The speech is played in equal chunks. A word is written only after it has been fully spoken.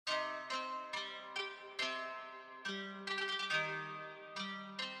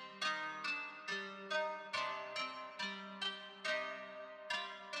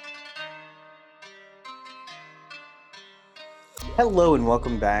Hello and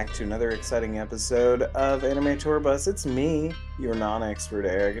welcome back to another exciting episode of Anime Tour Bus. It's me, your non-expert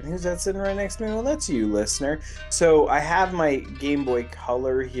Eric, and who's that sitting right next to me? Well, that's you, listener. So I have my Game Boy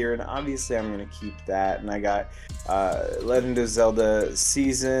Color here, and obviously I'm going to keep that. And I got Legend of Zelda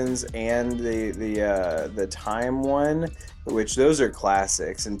Seasons and the Time one, which those are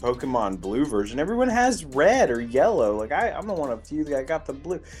classics. And Pokemon Blue version, everyone has red or yellow. Like I'm the one of few that got the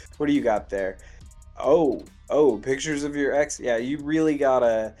blue. What do you got there? Oh, pictures of your ex. Yeah, you really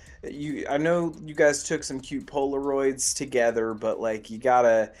gotta. I know you guys took some cute Polaroids together, but like you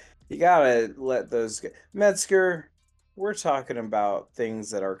gotta let those go. Metzger, we're talking about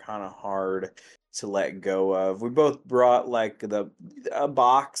things that are kind of hard to let go of. We both brought like a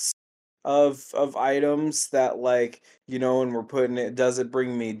box of items that and we're putting it, does it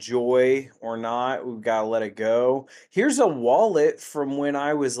bring me joy or not? We've got to let it go. Here's a wallet from when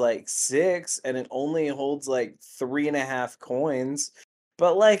I was like 6 and it only holds like 3.5 coins.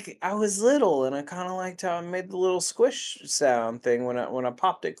 But like I was little and I kind of liked how I made the little squish sound thing when I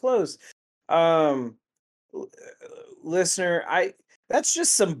popped it closed. Um Listener, I that's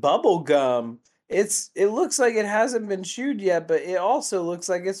just some bubble gum. It looks like it hasn't been chewed yet, but it also looks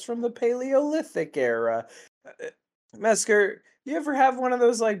like it's from the Paleolithic era. Mesker, you ever have one of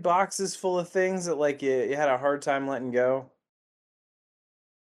those like boxes full of things that like you had a hard time letting go?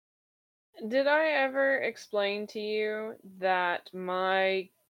 Did I ever explain to you that my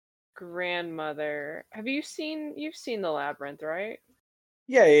grandmother, you've seen The Labyrinth, right?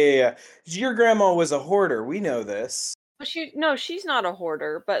 Yeah. Your grandma was a hoarder. We know this. Well, no, she's not a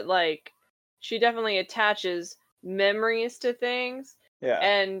hoarder, but like she definitely attaches memories to things. Yeah.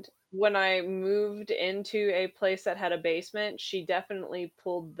 And when I moved into a place that had a basement, she definitely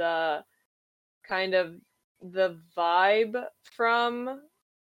pulled the kind of the vibe from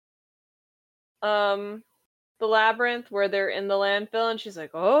um the labyrinth where they're in the landfill, and she's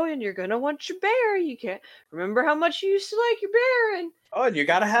like, "Oh, and you're gonna want your bear. You can't remember how much you used to like your bear." And Oh, and you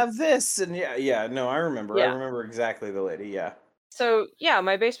gotta have this. And yeah. No, I remember. I yeah, remember exactly the lady. Yeah. so yeah,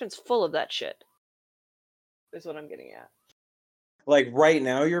 my basement's full of that shit. Is what I'm getting at. Like right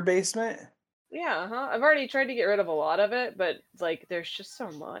now, your basement? Yeah, huh. I've already tried to get rid of a lot of it, but like, there's just so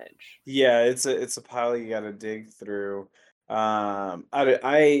much. Yeah, it's a pile you got to dig through.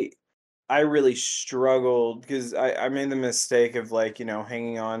 I really struggled because I made the mistake of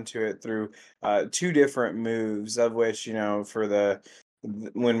hanging on to it through two different moves, of which for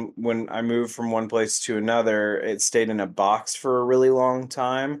when I moved from one place to another, it stayed in a box for a really long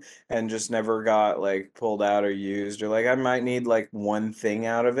time and just never got like pulled out or used, or like I might need like one thing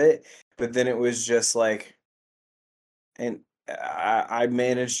out of it, but then it was just like and I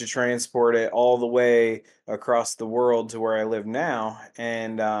managed to transport it all the way across the world to where I live now.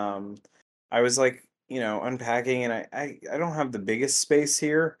 And I was like, unpacking, and I don't have the biggest space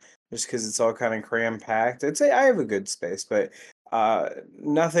here just because it's all kind of cram packed. I'd say I have a good space, but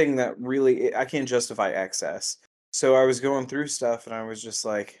nothing that really I can't justify excess. So I was going through stuff, and I was just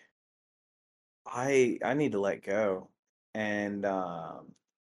like, I need to let go, and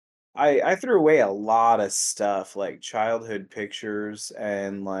I threw away a lot of stuff, like childhood pictures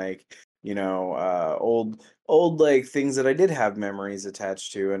and old like things that I did have memories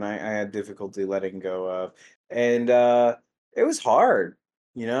attached to, and I had difficulty letting go of. And it was hard,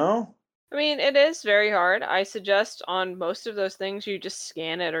 you know? I mean, it is very hard. I suggest on most of those things you just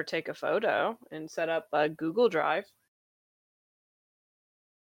scan it or take a photo and set up a Google Drive.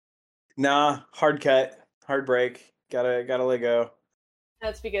 Nah, hard cut, hard break. Gotta let go.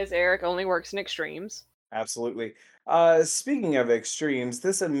 That's because Eric only works in extremes. Absolutely. Speaking of extremes,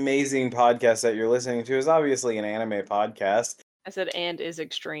 this amazing podcast that you're listening to is obviously an anime podcast. I said, and is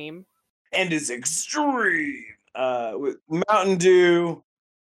extreme. And is extreme. With Mountain Dew.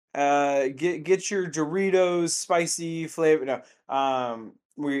 Get your Doritos spicy flavor. No,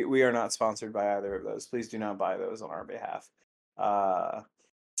 we are not sponsored by either of those. Please do not buy those on our behalf. Uh,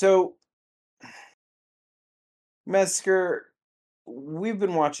 so Mesker, we've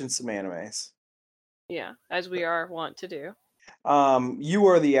been watching some animes. Yeah, as we are wont to do. You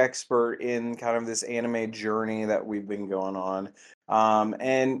are the expert in kind of this anime journey that we've been going on.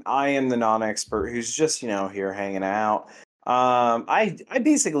 And I am the non-expert who's just, here hanging out. I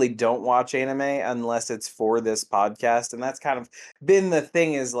basically don't watch anime unless it's for this podcast, and that's kind of been the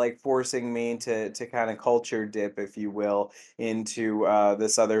thing, is like forcing me to kind of culture dip, if you will, into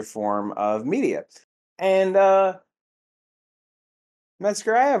this other form of media. And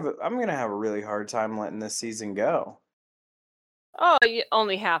Metzger, I'm gonna have a really hard time letting this season go. Oh,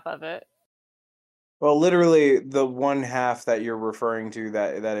 only half of it. Well, literally the one half that you're referring to,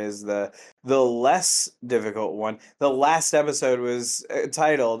 that is the less difficult one. The last episode was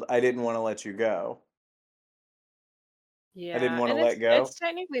titled "I Didn't Want to Let You Go." I didn't Yeah, want to and let it's go.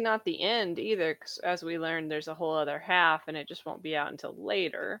 technically not the end either, 'cause as we learned, there's a whole other half, and it just won't be out until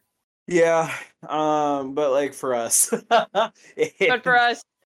later. Yeah, but like for us, But for it, us,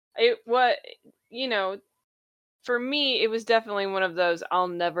 it what you know, for me, it was definitely one of those "I'll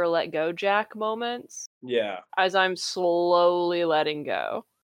never let go, Jack" moments, yeah, as I'm slowly letting go.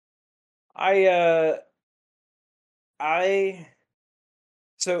 I I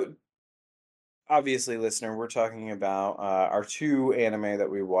so obviously, listener, we're talking about our two anime that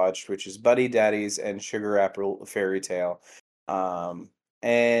we watched, which is Buddy Daddies and Sugar Apple Fairy Tale. Um,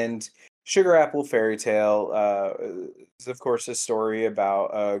 and Sugar Apple Fairy Tale is, of course, a story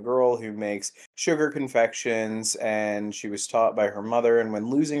about a girl who makes sugar confections, and she was taught by her mother. And when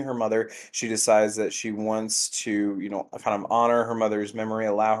losing her mother, she decides that she wants to, kind of honor her mother's memory,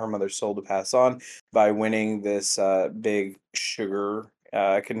 allow her mother's soul to pass on by winning this big sugar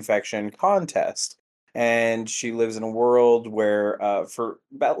confection contest. And she lives in a world where, for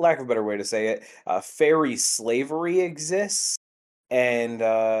lack of a better way to say it, fairy slavery exists, and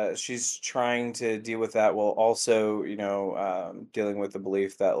she's trying to deal with that while also, dealing with the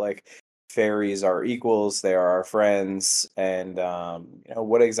belief that like fairies are equals, they are our friends, and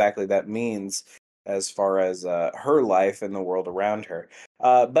what exactly that means as far as her life and the world around her.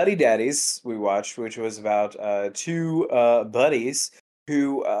 Buddy Daddies we watched, which was about two buddies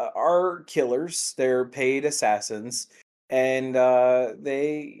who are killers. They're paid assassins, and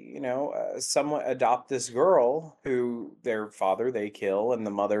they, somewhat adopt this girl who their father they kill, and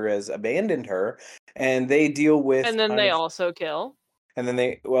the mother has abandoned her, and they deal with And then kind they of, also kill. and then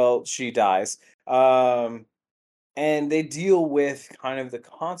they, well, she dies. Um, and they deal with kind of the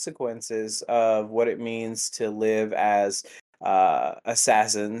consequences of what it means to live as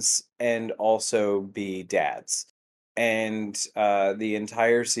assassins and also be dads. And the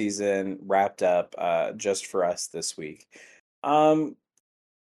entire season wrapped up just for us this week. Um,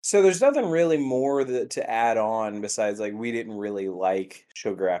 so there's nothing really more to add on besides like we didn't really like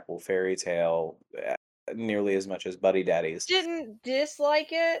Sugar Apple Fairy Tale nearly as much as Buddy Daddies. Didn't dislike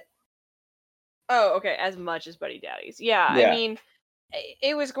it. Oh, okay, as much as Buddy Daddies. Yeah, I Yeah, mean,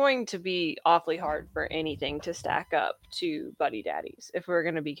 it was going to be awfully hard for anything to stack up to Buddy Daddies, if we're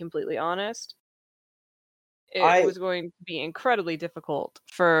going to be completely honest. It I was going to be incredibly difficult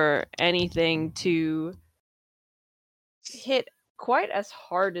for anything to hit quite as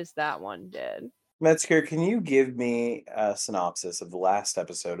hard as that one did. Metzger, can you give me a synopsis of the last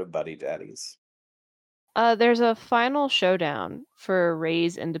episode of Buddy Daddies? There's a final showdown for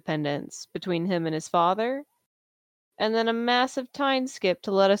Ray's independence between him and his father, and then a massive time skip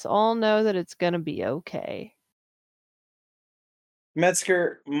to let us all know that it's gonna be okay.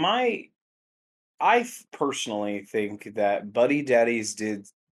 Metzger, personally think that Buddy Daddies did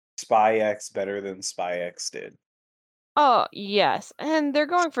Spy X better than Spy X did. Oh, yes, and they're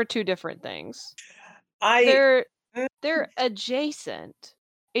going for two different things. I They're mm, they're adjacent.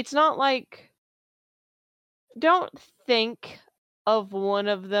 It's not like don't think of one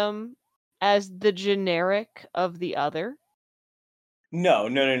of them as the generic of the other. no,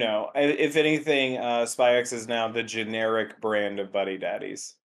 no, no, no. If anything, Spy X is now the generic brand of Buddy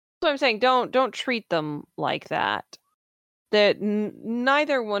Daddies. So I'm saying don't treat them like that. That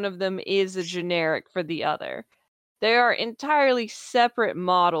neither one of them is a generic for the other. They are entirely separate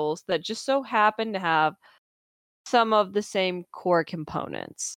models that just so happen to have some of the same core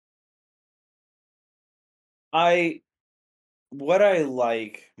components. I What I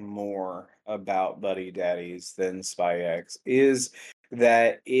like more about Buddy Daddies than Spy X is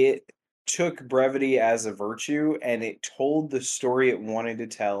that it took brevity as a virtue, and it told the story it wanted to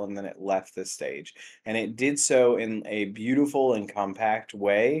tell, and then it left the stage. And it did so in a beautiful and compact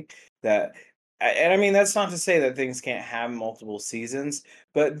way that, and I mean, that's not to say that things can't have multiple seasons,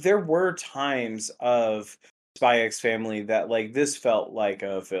 but there were times of Spy X Family that like this felt like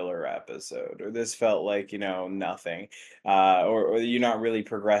a filler episode, or this felt like, nothing, or you're not really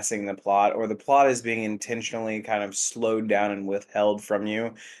progressing the plot, or the plot is being intentionally kind of slowed down and withheld from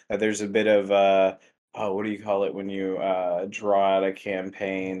you. That there's a bit of oh, what do you call it when you draw out a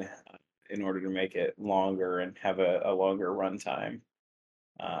campaign in order to make it longer and have a longer runtime?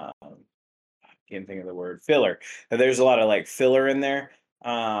 Can't think of the word filler. There's a lot of like filler in there.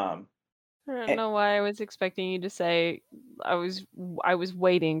 Um, I don't know why I was expecting you to say I was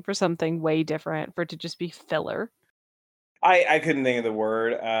waiting for something way different for it to just be filler. I couldn't think of the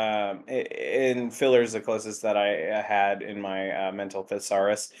word. And filler is the closest that I had in my mental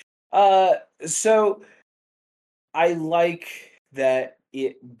thesaurus. So I like that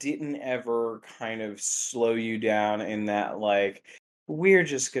it didn't ever kind of slow you down in that, like, we're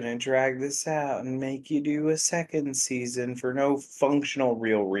just gonna drag this out and make you do a second season for no functional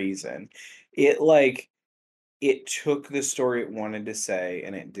real reason. It like it took the story it wanted to say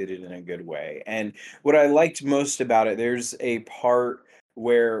and it did it in a good way. And what I liked most about it, there's a part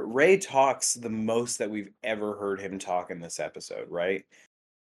where Ray talks the most that we've ever heard him talk in this episode, right?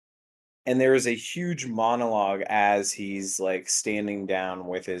 And there is a huge monologue as he's like standing down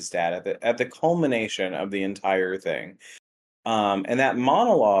with his dad at the culmination of the entire thing. And that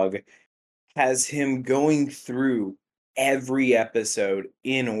monologue has him going through every episode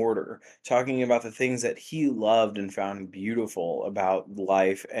in order, talking about the things that he loved and found beautiful about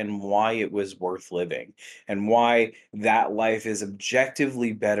life and why it was worth living and why that life is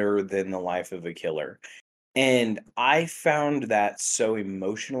objectively better than the life of a killer. And I found that so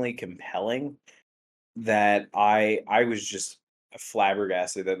emotionally compelling that I was just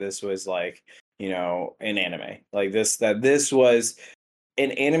flabbergasted that this was like, an anime. Like this was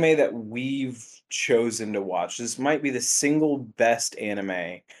an anime that we've chosen to watch. This might be the single best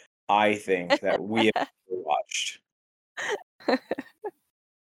anime I think that we have ever watched.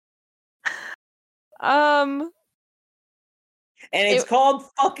 um, And it's it. called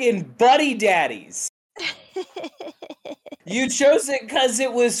fucking Buddy Daddies. You chose it because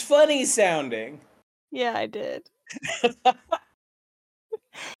it was funny sounding. Yeah, I did.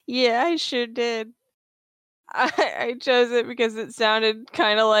 Yeah, I sure did. I chose it because it sounded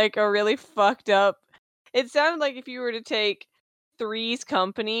kind of like a really fucked up. It sounded like if you were to take Three's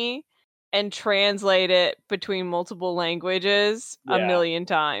Company and translate it between multiple languages a Yeah. million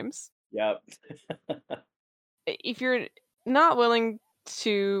times. Yep. If you're not willing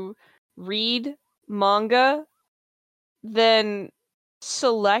to read manga, then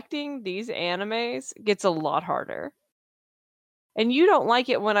selecting these animes gets a lot harder. And you don't like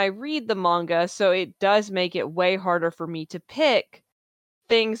it when I read the manga, so it does make it way harder for me to pick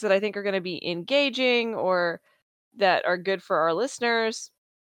things that I think are going to be engaging or that are good for our listeners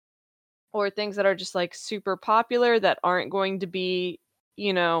or things that are just like super popular that aren't going to be,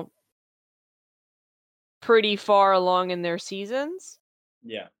 you know, pretty far along in their seasons.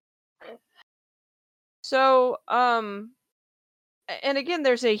 Yeah. So, and again,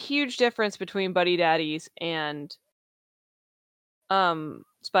 there's a huge difference between Buddy Daddies and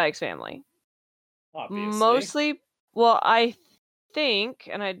Spy X Family. Obviously. Mostly, well, I think,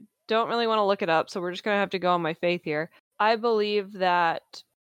 and I don't really want to look it up, so we're just gonna have to go on my faith here. I believe that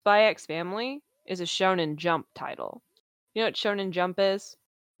Spy X Family is a Shonen Jump title. You know what Shonen Jump is?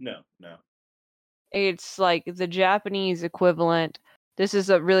 No, no. It's like the Japanese equivalent. This is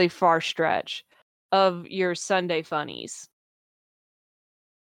a really far stretch of your Sunday funnies.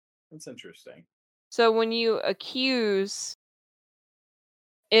 That's interesting. So when you accuse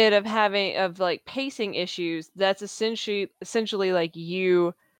it of having of like pacing issues, that's essentially like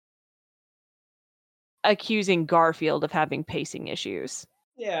you accusing Garfield of having pacing issues.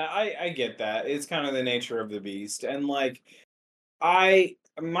 Yeah, I get that. It's kind of the nature of the beast. And like I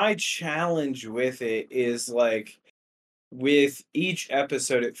my challenge with it is like with each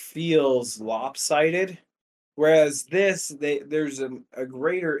episode it feels lopsided. Whereas there's a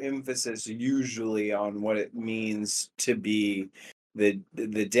greater emphasis usually on what it means to be the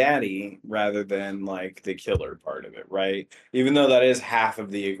daddy rather than like the killer part of it, right? Even though that is half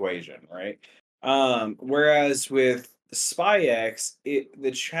of the equation, right? Whereas with Spy X,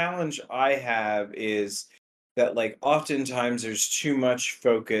 the challenge I have is that like oftentimes there's too much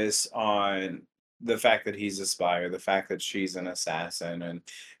focus on the fact that he's a spy or the fact that she's an assassin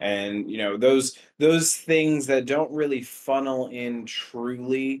and those things that don't really funnel in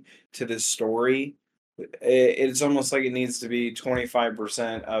truly to the story. It's almost like it needs to be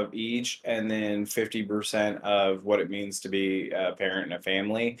 25% of each and then 50% of what it means to be a parent and a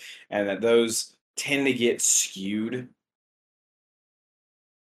family, and that those tend to get skewed.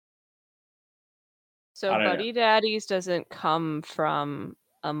 So I don't know. Buddy Daddies doesn't come from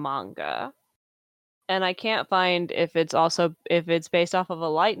a manga. And I can't find if it's based off of a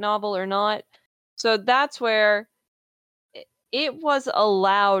light novel or not. So that's where it was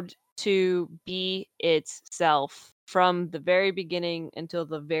allowed to be itself from the very beginning until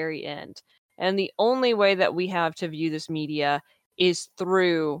the very end. And the only way that we have to view this media is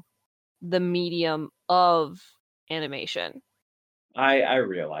through the medium of animation. I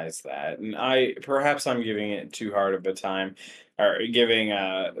realize that, and I'm giving it too hard of a time, or giving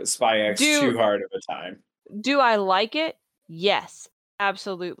Spy X Do too hard of a time. do I like it? Yes,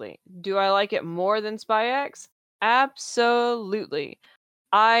 absolutely. Do I like it more than Spy X? Absolutely.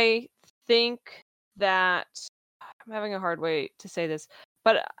 I think that I'm having a hard way to say this,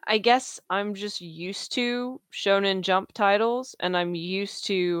 but I guess I'm just used to Shonen Jump titles, and I'm used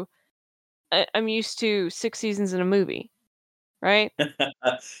to 6 seasons in a movie, right?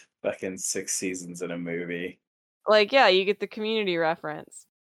 Fucking 6 seasons in a movie. Like, yeah, you get the Community reference.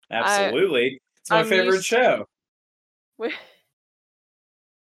 I Absolutely. It's my I'm favorite used show. would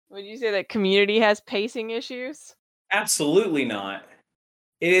would you say that Community has pacing issues? Absolutely not.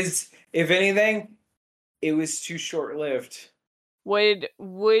 It is, if anything, it was too short-lived. Would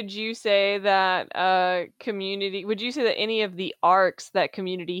you say that Community would you say that any of the arcs that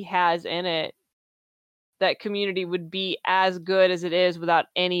Community has in it, that Community would be as good as it is without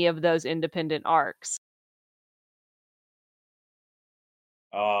any of those independent arcs?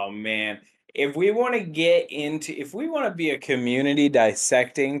 Oh man. If we want to be a community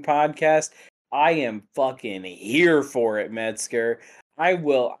dissecting podcast, I am fucking here for it, Metzger.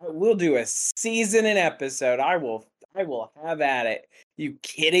 We'll do a season and episode. I will have at it. You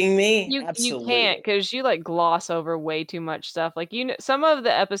kidding me? You can't, Absolutely. 'cause you, like, gloss over way too much stuff, like, some of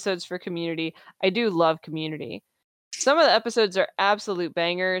the episodes for Community I do love Community. Some of the episodes are absolute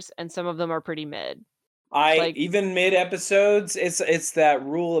bangers, and some of them are pretty mid. I Like, even mid episodes, it's that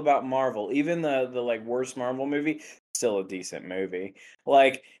rule about Marvel. Even the like worst Marvel movie, still a decent movie.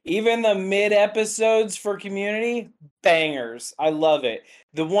 Like even the mid episodes for Community, bangers. I love it.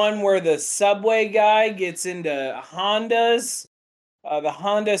 The one where the subway guy gets into Hondas, the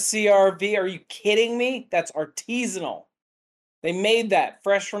Honda CRV. Are you kidding me? That's artisanal. They made that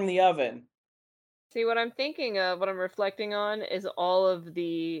fresh from the oven. see, what I'm thinking of, what I'm reflecting on is all of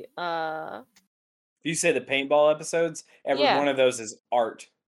the, You say the paintball episodes, every yeah. one of those is art.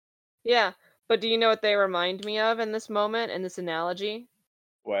 Yeah, but do you know what they remind me of in this moment, in this analogy?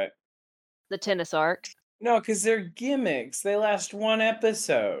 What? The tennis arc. No, because they're gimmicks. They last one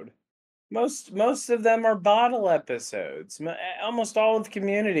episode. Most of them are bottle episodes. Almost all of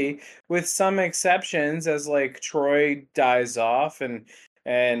Community, with some exceptions, as like Troy dies off and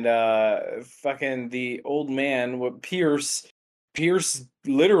fucking the old man, what Pierce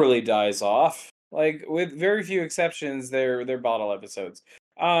literally dies off. Like with very few exceptions, they're bottle episodes.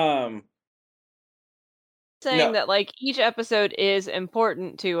 Um, Saying no, that, like, each episode is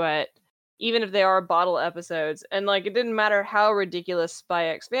important to it, even if they are bottle episodes, and, like, it didn't matter how ridiculous Spy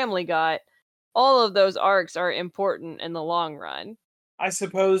X Family got, all of those arcs are important in the long run. I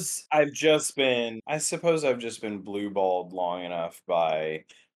suppose I've just been blue balled long enough by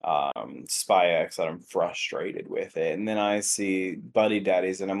Spy X that I'm frustrated with it. And then I see Buddy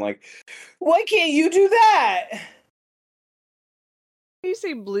Daddies and I'm like, why can't you do that? You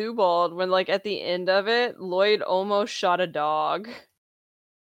see blue balled when, like, at the end of it, Lloyd almost shot a dog.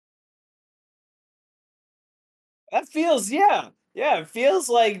 That feels, yeah. Yeah, it feels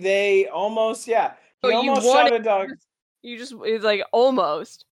like they almost, yeah. So He you almost wanted shot a dog, you just it's like,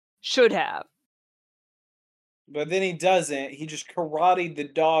 almost. Should have. but then he doesn't. He just karateed the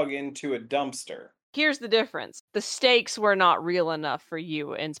dog into a dumpster. Here's the difference. The stakes were not real enough for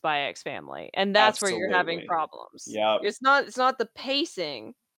you in Spy X Family, and that's where you're having Absolutely. problems. Yep. It's not the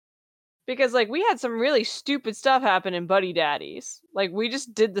pacing, because, like, we had some really stupid stuff happen in Buddy Daddies. Like, we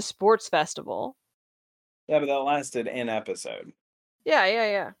just did the sports festival. Yeah, but that lasted an episode. Yeah,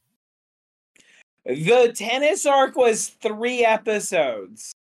 yeah, yeah. The tennis arc was 3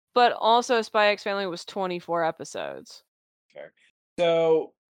 episodes. But also Spy X Family was 24 episodes. Okay.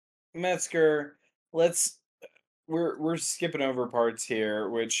 So Metzger, let's we're skipping over parts here,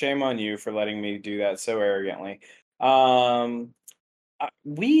 which shame on you for letting me do that so arrogantly. Um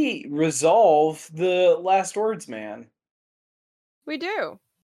we resolve the last words, man. We do.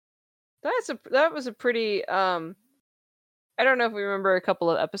 That was a pretty I don't know if we remember a couple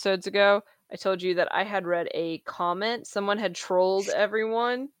of episodes ago, I told you that I had read a comment. Someone had trolled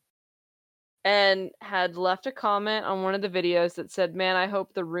everyone and had left a comment on one of the videos that said, "Man, I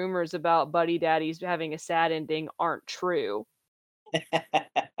hope the rumors about Buddy Daddies having a sad ending aren't true."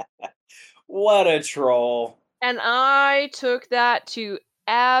 What a troll. And I took that to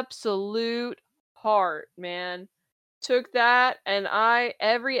absolute heart, man. Took that, and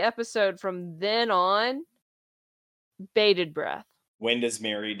every episode from then on, bated breath. When does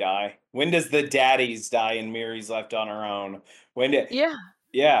Mary die? When does the daddies die and Mary's left on her own? When did Yeah.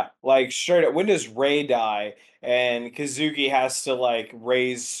 Yeah, like straight up when does Ray die and Kazuki has to like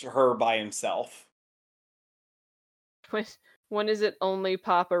raise her by himself? When when is it only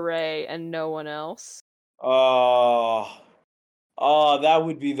Papa Ray and no one else? Oh, oh, that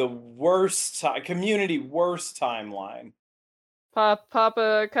would be the community worst timeline.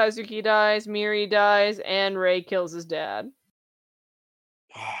 Papa Kazuki dies, Miri dies, and Ray kills his dad.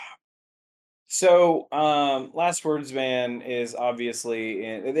 So, last words, man, is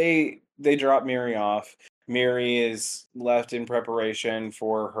obviously they drop Miri off. Miri is left in preparation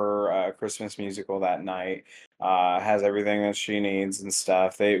for her Christmas musical that night. Has everything that she needs and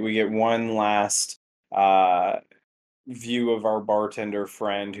stuff. We get one last uh view of our bartender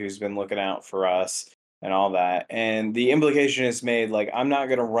friend who's been looking out for us and all that. And the implication is made like, I'm not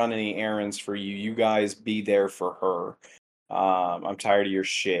gonna run any errands for you. You guys be there for her. I'm tired of your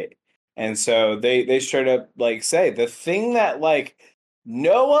shit. And so they straight up like say the thing that like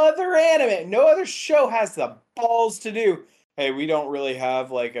no other anime, no other show has the balls to do. Hey, we don't really have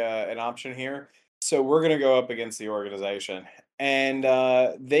like an option here. So we're gonna go up against the organization. And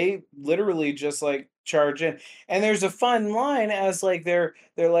they literally just like charge in. And there's a fun line as like they're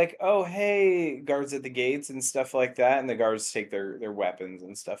like, "Oh, hey, guards at the gates and stuff like that." And the guards take their weapons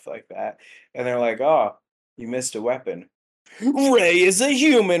and stuff like that. And they're like, "Oh, you missed a weapon." Ray is a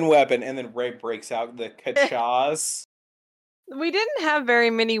human weapon. And then Ray breaks out the kachas. We didn't have very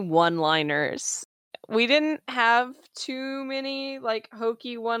many one-liners. We didn't have too many, like,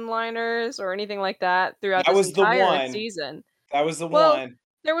 hokey one-liners or anything like that throughout That this was the entire one. season. That was the Well, one.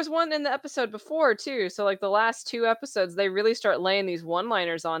 there was one in the episode before too, so, like, the last 2 episodes, they really start laying these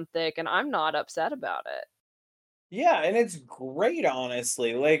one-liners on thick, and I'm not upset about it. Yeah, and it's great,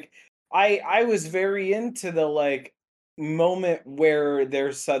 honestly. Like, I was very into the like moment where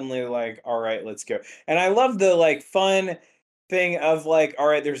they're suddenly like, all right, let's go. And I love the like fun thing of like, all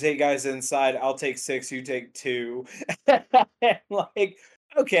right, there's 8 guys inside. I'll take 6, you take 2. And like,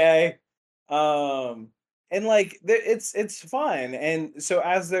 okay. Um and like it's fun. And so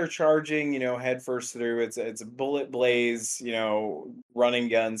as they're charging, head first through, it's a bullet blaze, running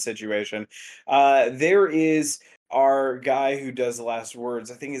gun situation. There is our guy who does the last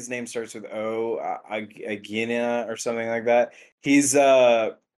words. I think his name starts with O, Agina or something like that. He's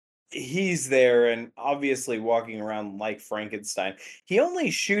there and obviously walking around like Frankenstein. He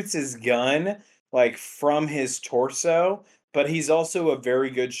only shoots his gun like from his torso, but he's also a very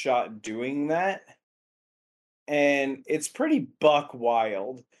good shot doing that. And it's pretty buck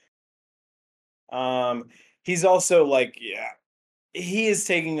wild. Um he's also like, yeah, he is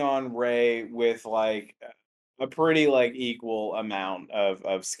taking on Ray with like a pretty like equal amount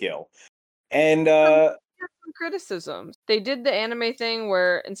of skill. And Some criticisms. They did the anime thing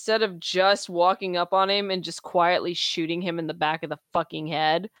where instead of just walking up on him and just quietly shooting him in the back of the fucking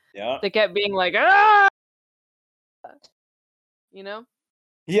head, yeah. they kept being like, "Ah!" You know?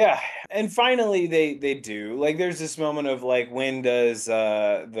 Yeah, and finally they do. Like there's this moment of like when does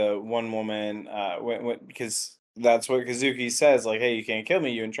the one woman when because that's what Kazuki says, like, hey, you can't kill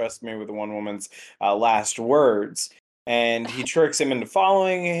me, you entrust me with the one woman's last words. And he tricks him into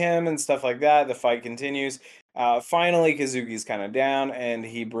following him and stuff like that. The fight continues. Finally Kazuki's kind of down and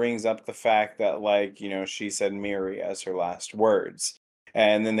he brings up the fact that like, she said Miri as her last words.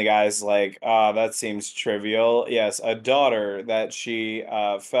 And then the guy's like, that seems trivial. Yes, a daughter that she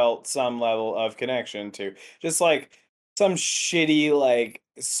felt some level of connection to. Just like some shitty, like,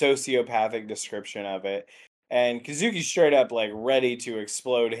 sociopathic description of it. And Kazuki's straight up, like, ready to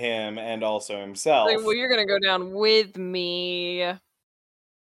explode him and also Like, "Well, himself. you're gonna go down with me."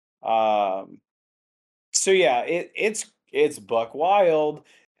 Um, so yeah, it's buck wild.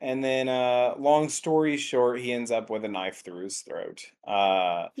 And then long story short, he ends up with a knife through his throat.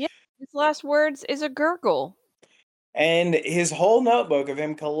 Yeah, his last words is a gurgle. And his whole notebook of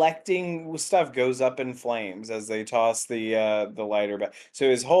him collecting stuff goes up in flames as they toss the lighter back. So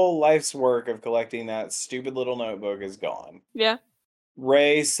his whole life's work of collecting that stupid little notebook is gone. Yeah.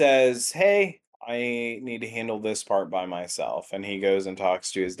 Ray says, "Hey, I need to handle this part by myself." And he goes and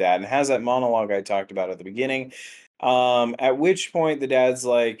talks to his dad and has that monologue I talked about at the beginning. At which point the dad's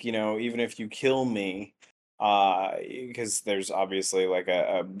like, even if you kill me, because there's obviously like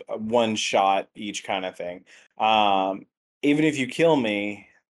a one shot each kind of thing. Um, Even if you kill me,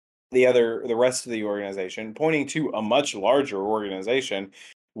 the rest of the organization, pointing to a much larger organization,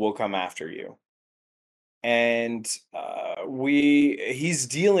 will come after you. And he's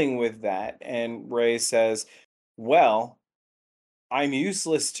dealing with that, and Ray says, well, I'm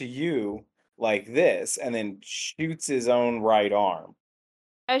useless to you like this, and then shoots his own right arm.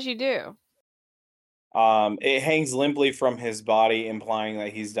 As you do. It hangs limply from his body, implying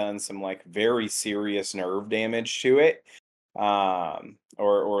that he's done some like very serious nerve damage to it,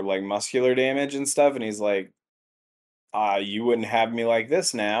 or like muscular damage and stuff. And he's like, you wouldn't have me like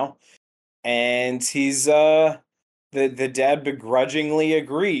this now." And he's the dad begrudgingly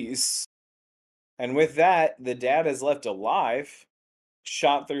agrees. And with that, the dad is left alive,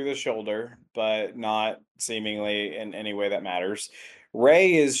 shot through the shoulder, but not seemingly in any way that matters.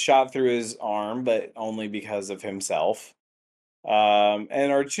 Ray is shot through his arm, but only because of himself.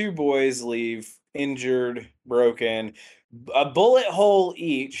 And our two boys leave injured, broken, a bullet hole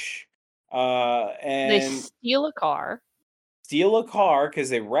each, They and steal a car. steal a car because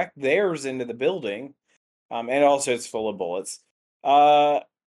they wrecked theirs into the building. And also it's full of bullets. Uh,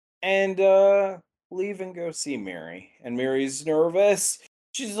 and leave and go see Mary. And Mary's nervous.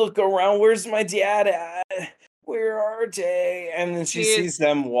 She's looking around. Where's my dad at? Where are they? And then she She is, sees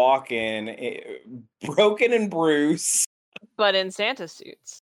them walk in, broken and bruised, but in Santa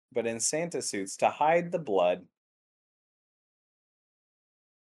suits. but in Santa suits to hide the blood.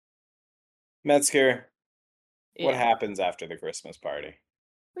 Metzger, what Yeah. happens after the Christmas party?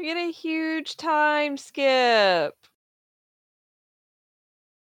 We get a huge time skip.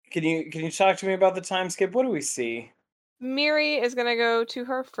 Can you talk to me about the time skip? What do we see? Miri is gonna go to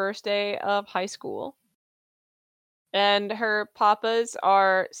her first day of high school, and her papas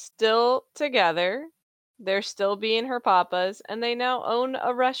are still together. They're still being her papas, and they now own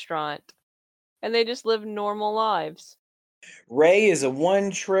a restaurant, and they just live normal lives. Ray is a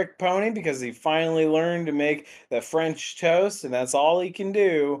one-trick pony because he finally learned to make the French toast, and that's all he can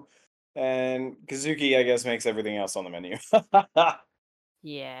do. And Kazuki, I guess, makes everything else on the menu.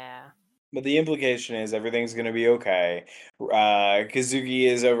 Yeah. But the implication is everything's gonna be okay. Kazuki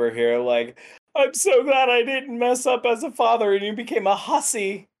is over here like, I'm so glad I didn't mess up as a father and you became a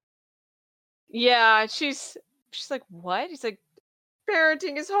hussy. Yeah, she's like, "What?" He's like,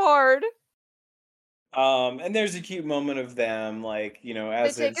 "Parenting is hard." And there's a cute moment of them, like, They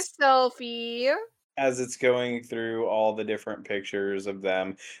take a selfie. as it's going through all the different pictures of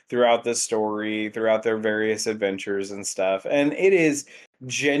them throughout the story, throughout their various adventures and stuff. And it is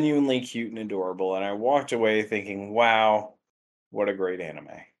genuinely cute and adorable. And I walked away thinking, wow, what a great anime.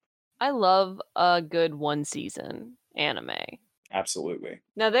 I love a good one season anime. Absolutely.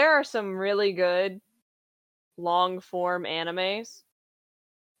 Now there are some really good long form animes.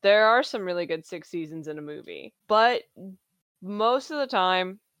 There are some really good 6 seasons in a movie, but most of the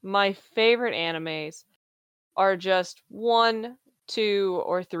time my favorite animes are just 1, 2,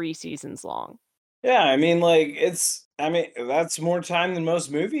 or 3 seasons long. Yeah, I mean, like, that's more time than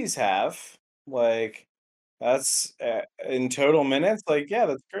most movies have. Like, that's in total minutes. Like, yeah,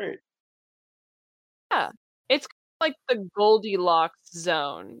 that's great. Yeah. It's like the Goldilocks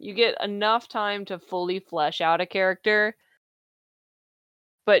zone. You get enough time to fully flesh out a character,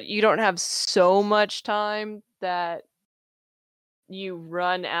 but you don't have so much time that you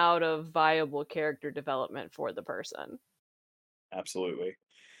run out of viable character development for the person. Absolutely.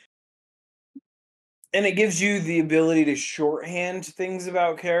 And it gives you the ability to shorthand things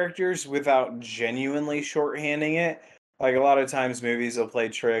about characters without genuinely shorthanding it. Like a lot of times movies will play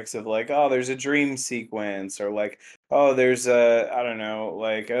tricks of like, oh, there's a dream sequence, or like, oh, there's I don't know,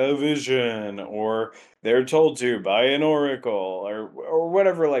 like a vision, or they're told to by an oracle, or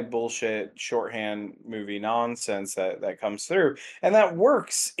whatever like bullshit shorthand movie nonsense that comes through. And that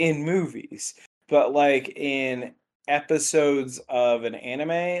works in movies. But like in episodes of an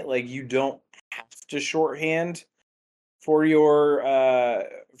anime, like you don't have to shorthand for your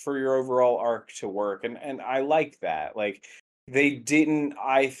overall arc to work, and I like that. Like they didn't,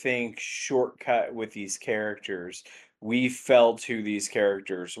 I think, shortcut with these characters. We felt who these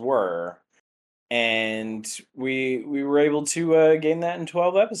characters were, and we were able to gain that in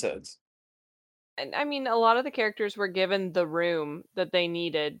 12 episodes. And I mean, a lot of the characters were given the room that they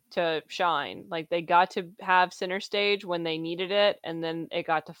needed to shine. Like they got to have center stage when they needed it, and then it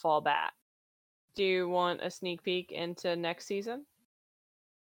got to fall back. Do you want a sneak peek into next season?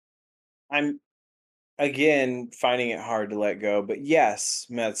 I'm again finding it hard to let go, but yes,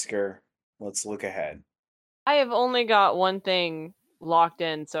 Metzger, let's look ahead. I have only got one thing locked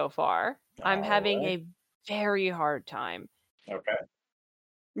in so far. I'm All having right. a very hard time. Okay.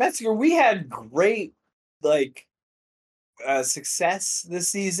 Metzger, we had great like success this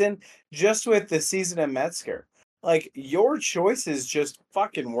season just with the season of Metzger. Like your choices just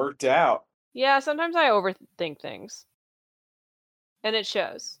fucking worked out. Yeah, sometimes I overthink things, and it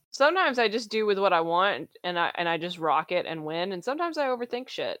shows. Sometimes I just do with what I want, and I just rock it and win. And sometimes I overthink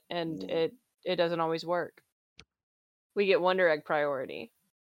shit, and Mm, it doesn't always work. We get Wonder Egg priority.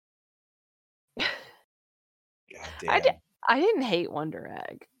 God I di- damn. I didn't hate Wonder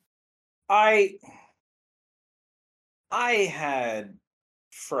Egg. I I had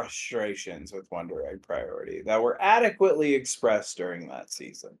frustrations with Wonder Egg Priority that were adequately expressed during that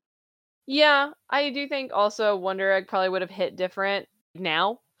season. Yeah, I do think also Wonder Egg probably would have hit different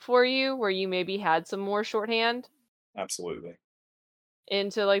now for you, where you maybe had some more shorthand Absolutely.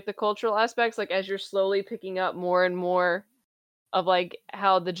 into like the cultural aspects, like as you're slowly picking up more and more of like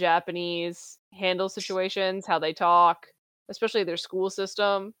how the Japanese handle situations, how they talk, especially their school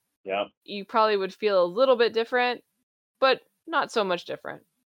system, Yep. you probably would feel a little bit different, but not so much different.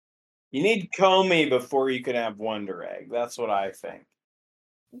 You need Comey before you can have Wonder Egg. That's what I think.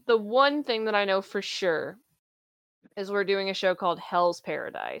 The one thing that I know for sure is we're doing a show called Hell's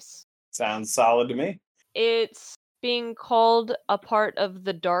Paradise. Sounds solid to me. It's being called a part of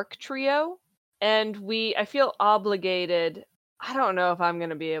the Dark Trio, and I feel obligated. I don't know if I'm going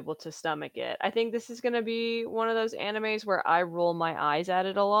to be able to stomach it. I think this is going to be one of those animes where I roll my eyes at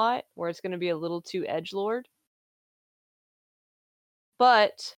it a lot, where it's going to be a little too edgelord.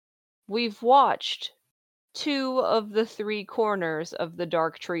 But we've watched two of the three corners of the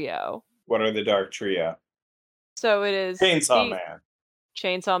Dark Trio. What are the Dark Trio? So it is Chainsaw the Man.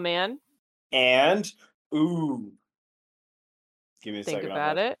 Chainsaw Man. And, ooh, give me a Think second on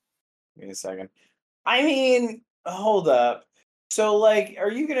about this. it. Give me a second. I mean, hold up. So, like,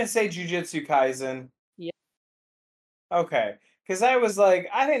 are you gonna say Jujutsu Kaisen? Yeah. Okay, because I was like,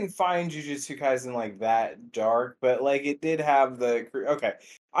 I didn't find Jujutsu Kaisen like that dark, but like it did have the okay.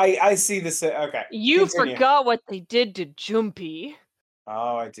 I see this. Okay, You continue. forgot what they did to Jumpy.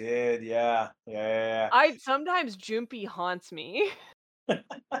 Oh, I did. Yeah, yeah, I sometimes Jumpy haunts me. yeah.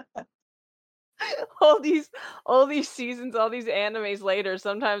 all these all these seasons, all these animes later,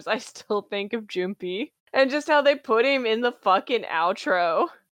 sometimes I still think of Jumpy. And just how they put him in the fucking outro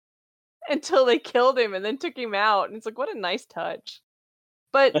until they killed him and then took him out. And it's like, what a nice touch.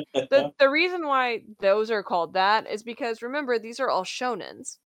 But the reason why those are called that is because remember, these are all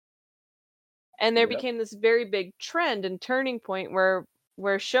shonens. And there Yep. became this very big trend and turning point where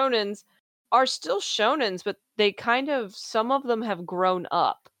shonens are still shonens, but they kind of some of them have grown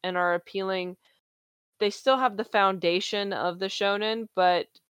up and are appealing. They still have the foundation of the shonen, but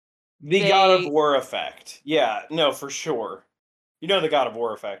The God of they War effect. Yeah, no, for sure. You know the God of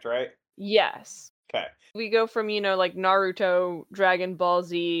War effect, right? yes. Okay. We go from, like Naruto, Dragon Ball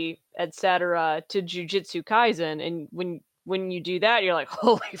Z, etc. to Jujutsu Kaisen, and when you do that, you're like,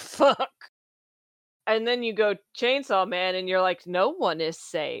 "Holy fuck." And then you go Chainsaw Man and you're like, "No one is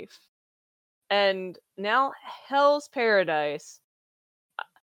safe." And now Hell's Paradise.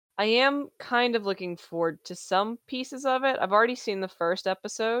 I am kind of looking forward to some pieces of it. I've already seen the first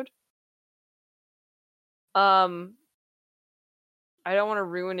episode. Um I don't want to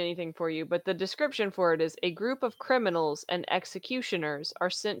ruin anything for you, but the description for it is a group of criminals and executioners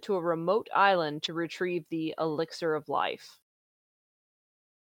are sent to a remote island to retrieve the elixir of life.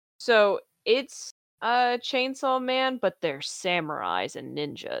 So it's Chainsaw Man, but they're samurais and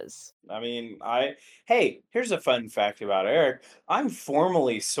ninjas. I mean, hey, here's a fun fact about Eric. I'm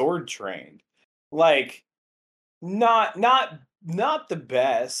formally sword trained. Like, not the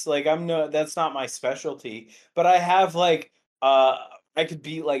best. Like, I'm no that's not my specialty, but I have like uh I could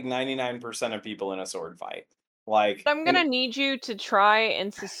beat like 99% of people in a sword fight. Like, I'm and gonna need you to try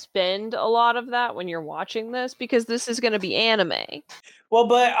and suspend a lot of that when you're watching this because this is gonna be anime. well,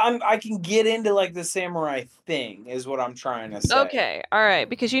 but I can get into like the samurai thing is what I'm trying to say. Okay, alright,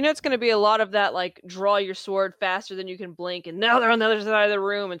 because it's gonna be a lot of that, like, draw your sword faster than you can blink, and now they're on the other side of the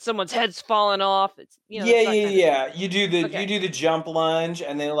room, and someone's head's falling off. Yeah, It's that yeah, kind of thing. yeah. You Okay. do the jump lunge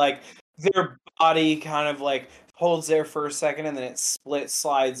and then like their body kind of like holds there for a second and then it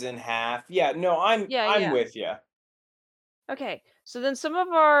slides in half. Yeah, no, Yeah, I'm yeah. with you. Okay, so then some of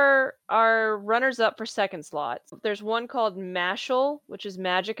our runners up for second slots. There's one called Mashal, which is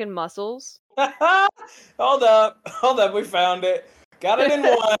Magic and Muscles. Hold up, we found it. Got it in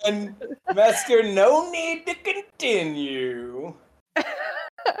one. Mesker, no need to continue.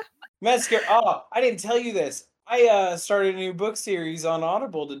 Metzger, oh, I didn't tell you this. I started a new book series on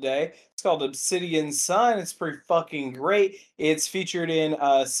Audible today. It's called Obsidian Sun. It's pretty fucking great. It's featured in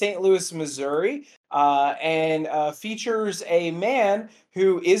St. Louis, Missouri, and features a man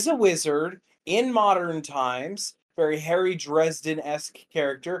who is a wizard in modern times. Very Harry Dresden-esque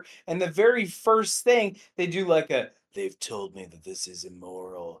character. And the very first thing they do, they've told me that this is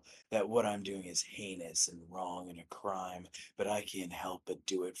immoral, that what I'm doing is heinous and wrong and a crime, but I can't help but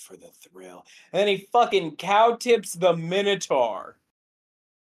do it for the thrill. And then he fucking cow tips the Minotaur.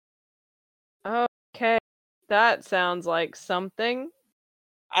 Okay, that sounds like something.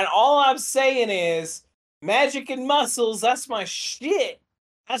 And all I'm saying is, magic and muscles, that's my shit.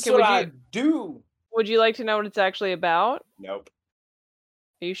 That's Okay, what I do. would you like to know what it's actually about? Nope.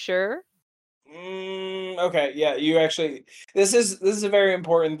 Are you sure? Okay, yeah, you actually. This is a very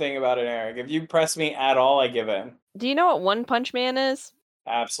important thing about it, Eric. If you press me at all, I give in. Do you know what One Punch Man is?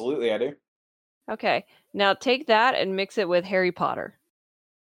 Absolutely, I do. Okay, now take that and mix it with Harry Potter.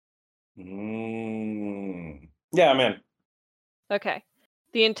 Yeah, I'm in. Okay.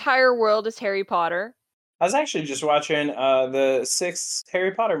 The entire world is Harry Potter. I was actually just watching the sixth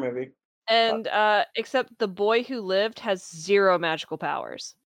Harry Potter movie. And except the boy who lived has 0 magical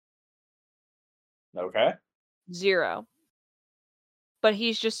powers. Okay. 0. But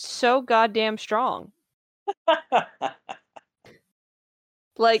he's just so goddamn strong.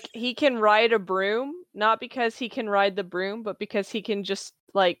 Like, he can ride a broom, not because he can ride the broom, but because he can just,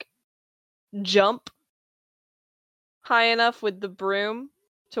 like, jump high enough with the broom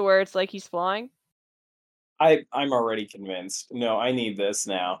to where it's like he's flying. I'm already convinced. No, I need this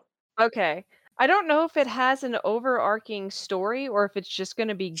now. Okay. I don't know if it has an overarching story or if it's just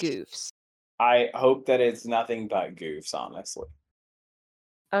gonna be goofs. I hope that it's nothing but goofs, honestly.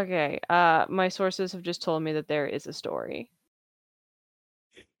 Okay, my sources have just told me that there is a story.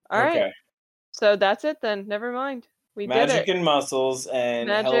 Alright, Okay. so that's it then, never mind. We did Magic it. and Muscles and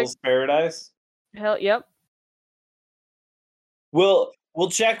Magic Hell's Paradise. hell yep. We'll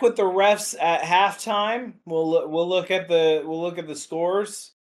check with the refs at halftime. We'll look at the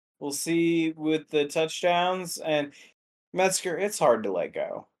scores. We'll see with the touchdowns and Metzger. It's hard to let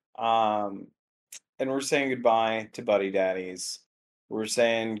go. And we're saying goodbye to Buddy Daddies. We're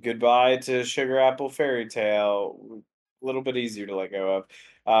saying goodbye to Sugar Apple Fairy Tale. A little bit easier to let go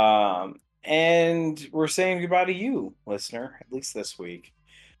of. And we're saying goodbye to you, listener, at least this week.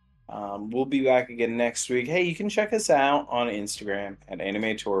 We'll be back again next week. Hey, you can check us out on Instagram at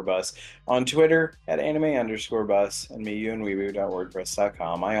Anime Tour Bus, on Twitter at anime_bus, and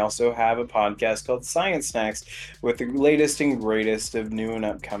meyouandweeboo.wordpress.com. I also have a podcast called Science Snacks with the latest and greatest of new and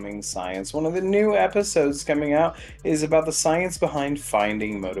upcoming science. One of the new episodes coming out is about the science behind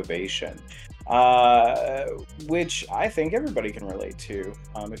finding motivation. Which I think everybody can relate to.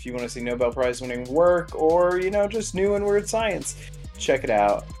 If you want to see Nobel Prize winning work or, just new and weird science, check it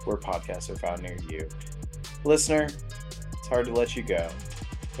out where podcasts are found near you. Listener, it's hard to let you go,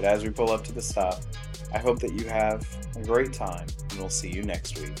 but as we pull up to the stop, I hope that you have a great time, and we'll see you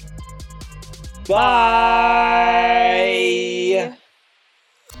next week. Bye!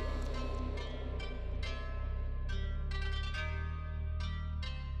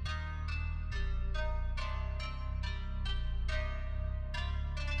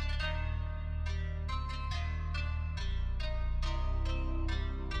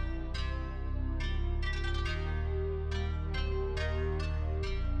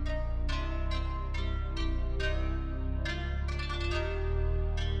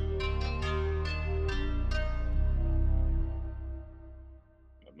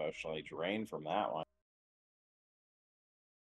 Emotionally drained from that one.